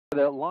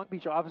The Long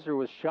Beach officer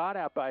was shot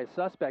at by a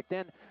suspect.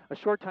 Then a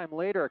short time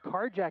later, a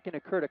carjacking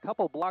occurred a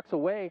couple blocks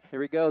away.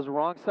 Here he goes,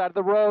 wrong side of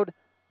the road.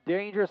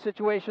 Dangerous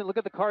situation. Look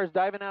at the cars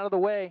diving out of the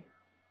way.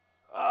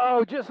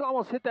 Oh, just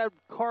almost hit that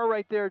car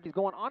right there. He's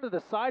going onto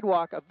the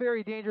sidewalk. A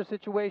very dangerous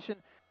situation.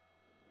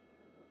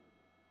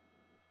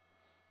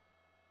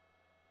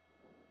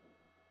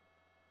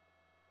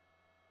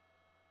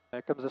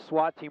 There comes the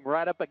SWAT team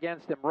right up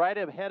against him, right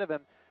ahead of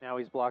him. Now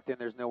he's blocked in.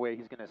 There's no way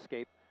he's going to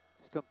escape.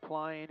 He's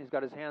complying. He's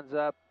got his hands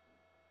up.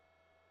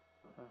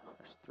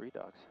 There's 3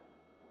 dogs.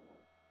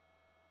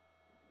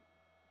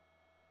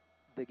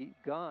 The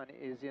gun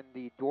is in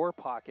the door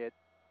pocket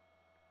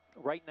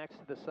right next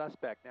to the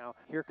suspect. Now,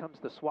 here comes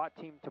the SWAT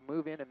team to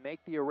move in and make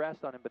the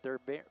arrest on him, but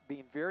they're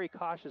being very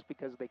cautious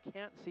because they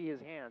can't see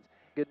his hands.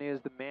 Good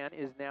news, the man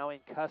is now in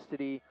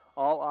custody.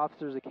 All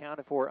officers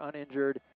accounted for, uninjured.